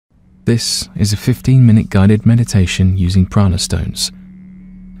This is a 15-minute guided meditation using Prana Stones.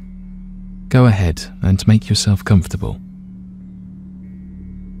 Go ahead and make yourself comfortable.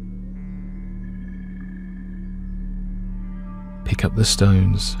 Pick up the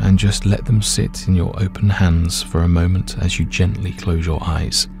stones and just let them sit in your open hands for a moment as you gently close your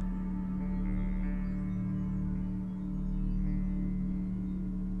eyes.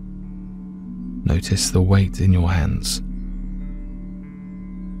 Notice the weight in your hands.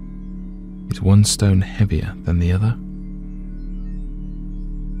 Is one stone heavier than the other?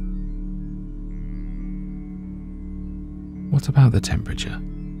 What about the temperature?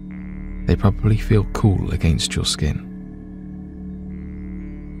 They probably feel cool against your skin.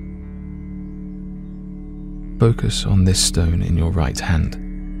 Focus on this stone in your right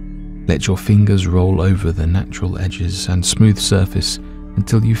hand. Let your fingers roll over the natural edges and smooth surface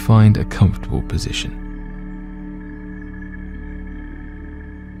until you find a comfortable position.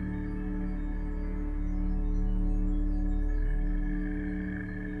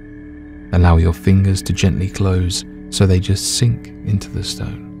 Allow your fingers to gently close so they just sink into the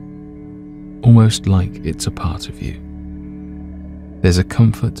stone, almost like it's a part of you. There's a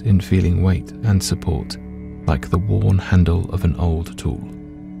comfort in feeling weight and support, like the worn handle of an old tool.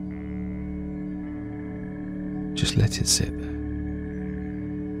 Just let it sit there.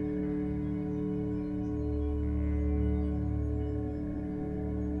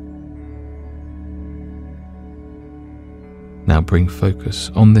 Now bring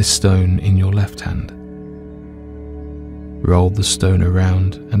focus on this stone in your left hand. Roll the stone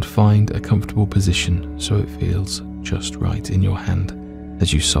around and find a comfortable position so it feels just right in your hand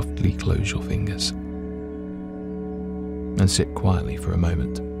as you softly close your fingers. And sit quietly for a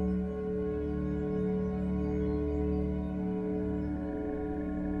moment.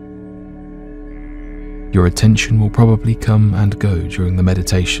 Your attention will probably come and go during the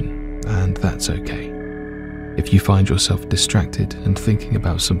meditation, and that's okay. If you find yourself distracted and thinking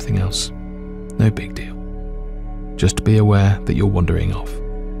about something else, no big deal. Just be aware that you're wandering off.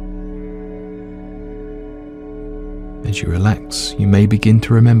 As you relax, you may begin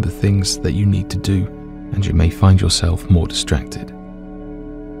to remember things that you need to do, and you may find yourself more distracted.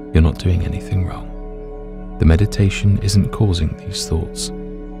 You're not doing anything wrong. The meditation isn't causing these thoughts.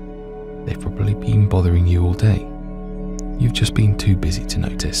 They've probably been bothering you all day. You've just been too busy to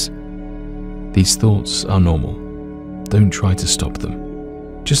notice. These thoughts are normal. Don't try to stop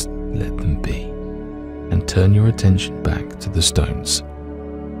them. Just let them be, and turn your attention back to the stones.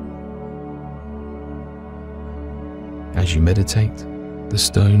 As you meditate, the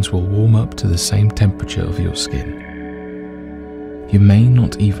stones will warm up to the same temperature of your skin. You may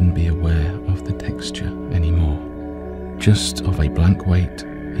not even be aware of the texture anymore, just of a blank weight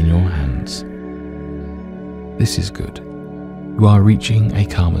in your hands. This is good. You are reaching a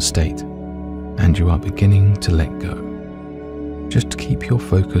calmer state, and you are beginning to let go. Just keep your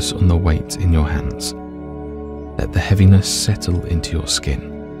focus on the weight in your hands. Let the heaviness settle into your skin.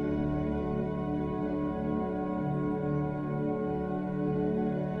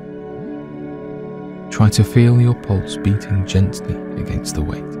 Try to feel your pulse beating gently against the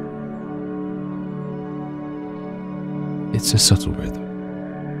weight. It's a subtle rhythm,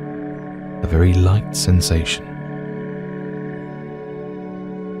 a very light sensation.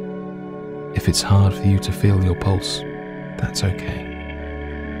 If it's hard for you to feel your pulse, that's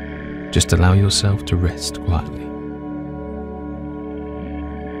okay. Just allow yourself to rest quietly.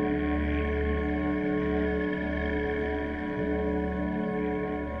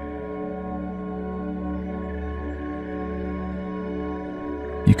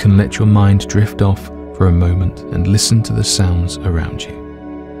 You can let your mind drift off for a moment and listen to the sounds around you.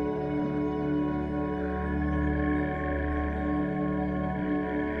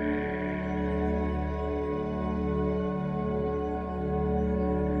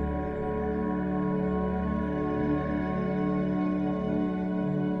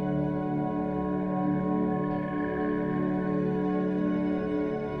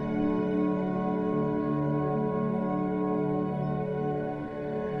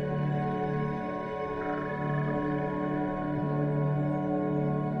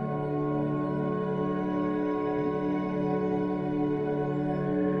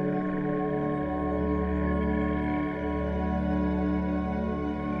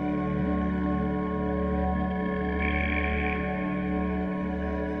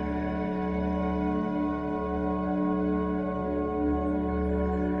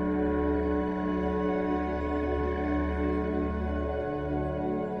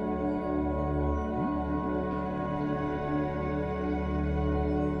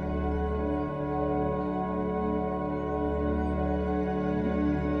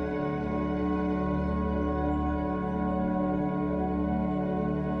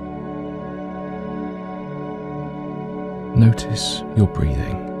 notice your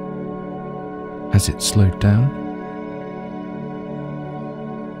breathing. Has it slowed down?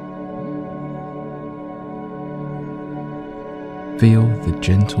 Feel the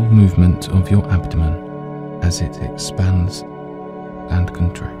gentle movement of your abdomen as it expands and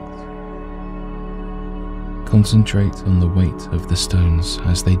contracts. Concentrate on the weight of the stones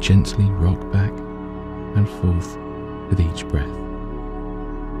as they gently rock back and forth with each breath,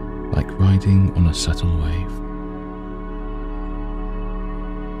 like riding on a subtle wave.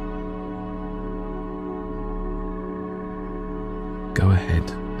 Go ahead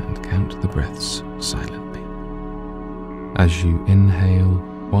and count the breaths silently. As you inhale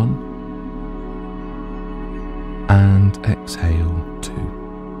 1 and exhale 2.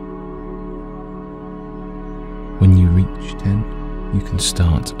 When you reach 10, you can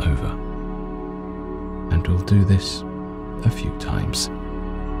start over. And we'll do this a few times.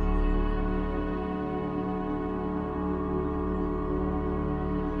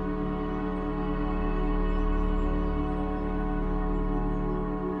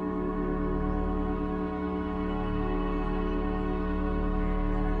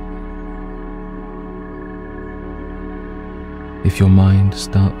 If your mind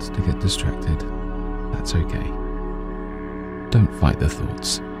starts to get distracted, that's okay. Don't fight the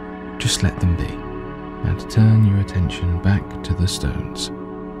thoughts, just let them be, and turn your attention back to the stones.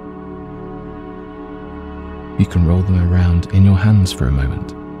 You can roll them around in your hands for a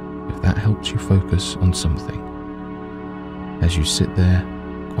moment, if that helps you focus on something, as you sit there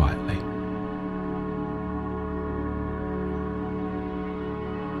quietly.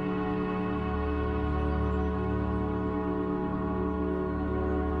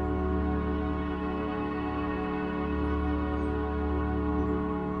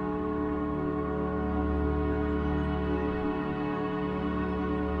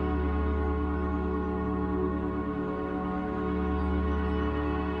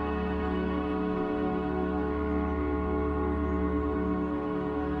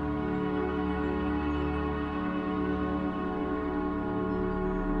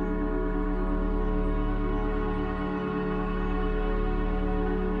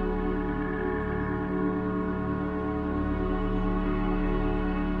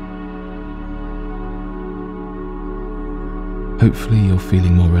 Hopefully you're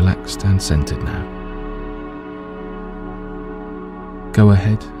feeling more relaxed and centered now. Go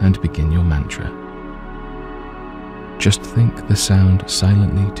ahead and begin your mantra. Just think the sound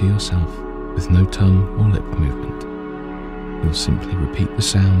silently to yourself with no tongue or lip movement. You'll simply repeat the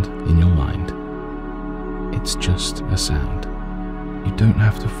sound in your mind. It's just a sound. You don't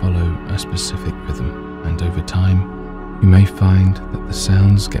have to follow a specific rhythm, and over time, you may find that the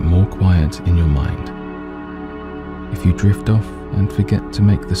sounds get more quiet in your mind. If you drift off and forget to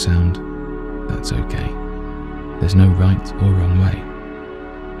make the sound, that's okay. There's no right or wrong way.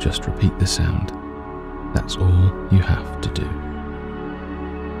 Just repeat the sound. That's all you have to do.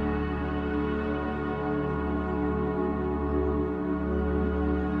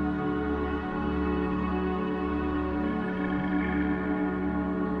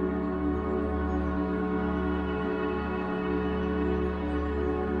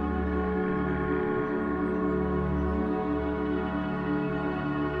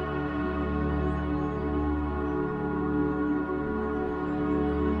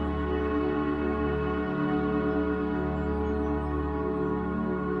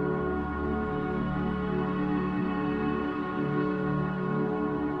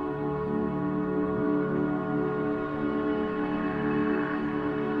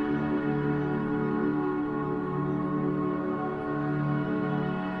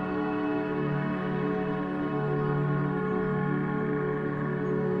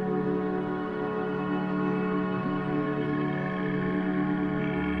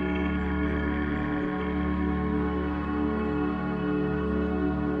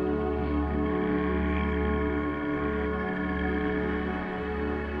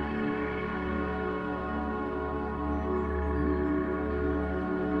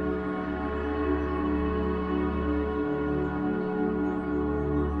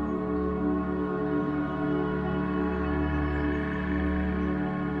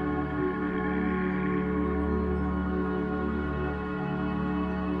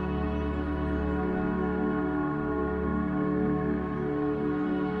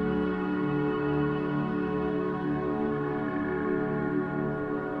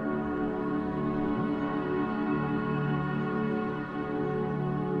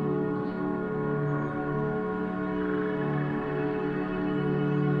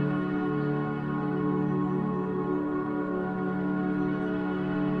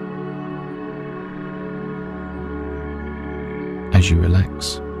 As you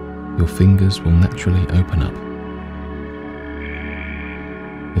relax, your fingers will naturally open up.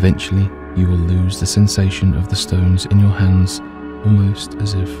 Eventually, you will lose the sensation of the stones in your hands, almost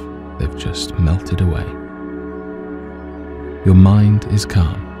as if they've just melted away. Your mind is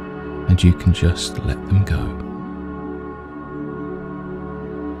calm, and you can just let them go.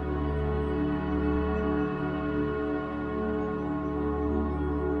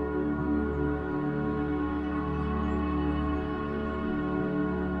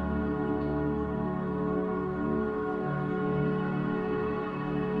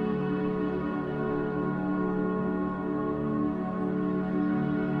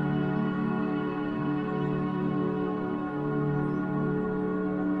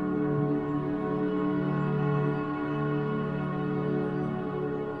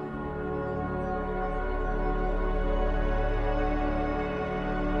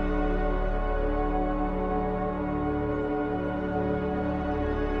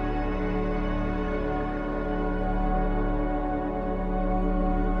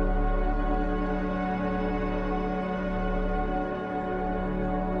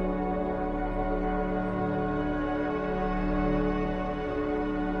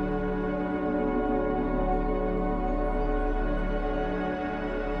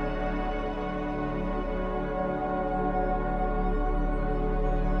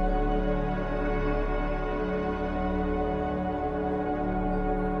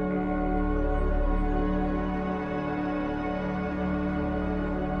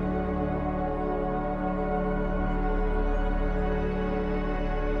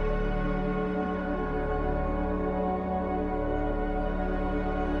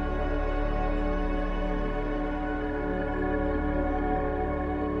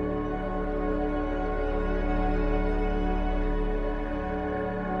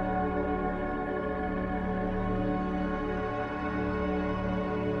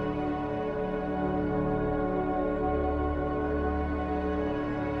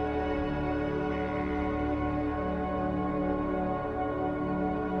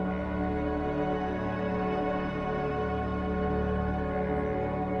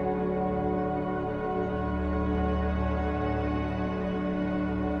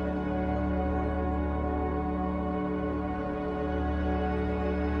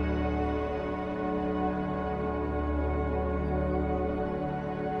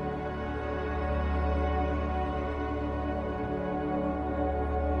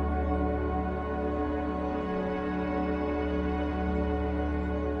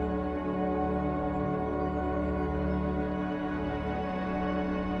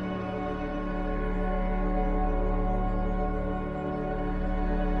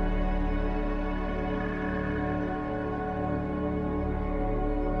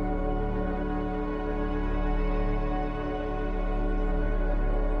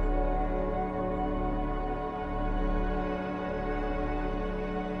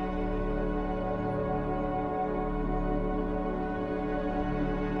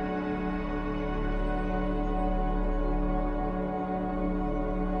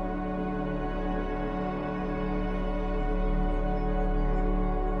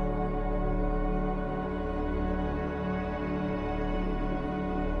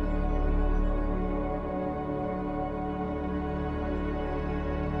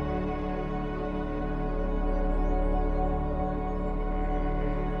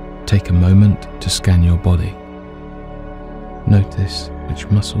 Take a moment to scan your body. Notice which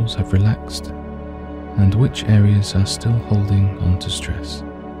muscles have relaxed and which areas are still holding on to stress.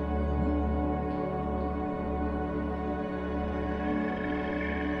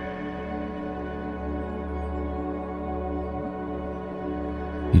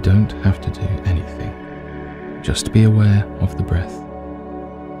 You don't have to do anything. Just be aware of the breath,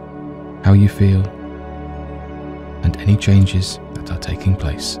 how you feel, and any changes that are taking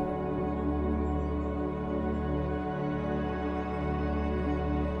place.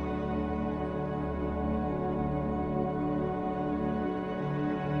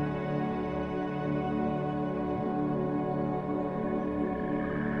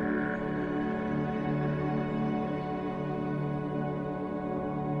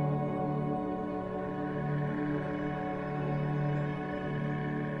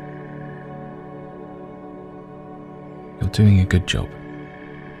 You're doing a good job,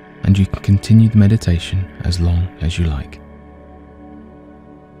 and you can continue the meditation as long as you like.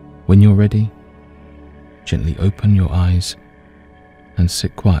 When you're ready, gently open your eyes and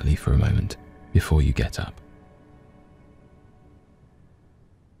sit quietly for a moment before you get up.